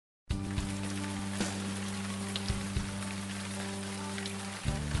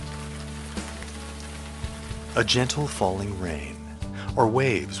A gentle falling rain, or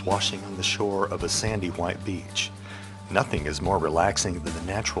waves washing on the shore of a sandy white beach. Nothing is more relaxing than the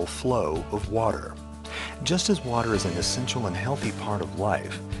natural flow of water. Just as water is an essential and healthy part of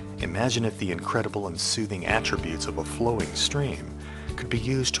life, imagine if the incredible and soothing attributes of a flowing stream could be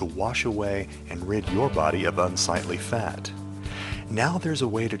used to wash away and rid your body of unsightly fat. Now there's a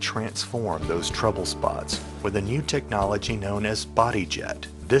way to transform those trouble spots with a new technology known as BodyJet.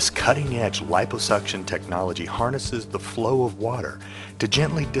 This cutting-edge liposuction technology harnesses the flow of water to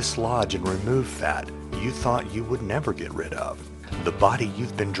gently dislodge and remove fat you thought you would never get rid of. The body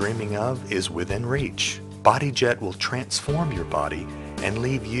you've been dreaming of is within reach. BodyJet will transform your body and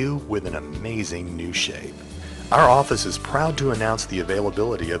leave you with an amazing new shape. Our office is proud to announce the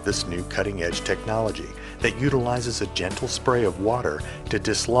availability of this new cutting-edge technology that utilizes a gentle spray of water to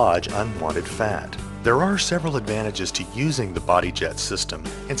dislodge unwanted fat. There are several advantages to using the BodyJet system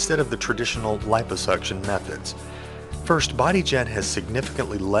instead of the traditional liposuction methods. First, BodyJet has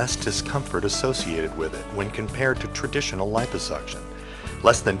significantly less discomfort associated with it when compared to traditional liposuction.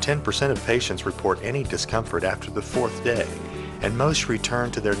 Less than 10% of patients report any discomfort after the 4th day, and most return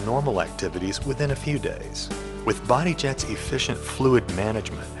to their normal activities within a few days. With BodyJet's efficient fluid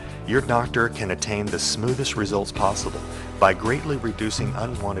management, your doctor can attain the smoothest results possible by greatly reducing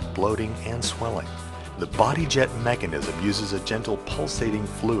unwanted bloating and swelling. The BodyJet mechanism uses a gentle pulsating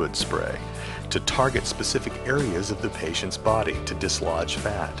fluid spray to target specific areas of the patient's body to dislodge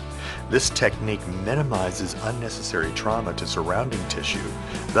fat. This technique minimizes unnecessary trauma to surrounding tissue,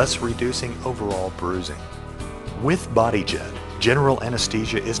 thus reducing overall bruising. With BodyJet, general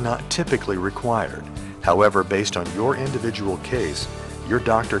anesthesia is not typically required. However, based on your individual case, your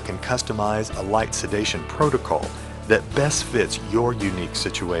doctor can customize a light sedation protocol that best fits your unique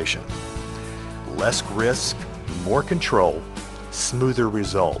situation. Less risk, more control, smoother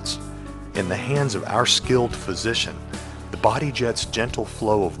results. In the hands of our skilled physician, the BodyJet's gentle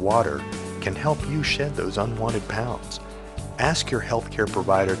flow of water can help you shed those unwanted pounds. Ask your healthcare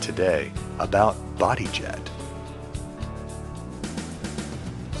provider today about BodyJet.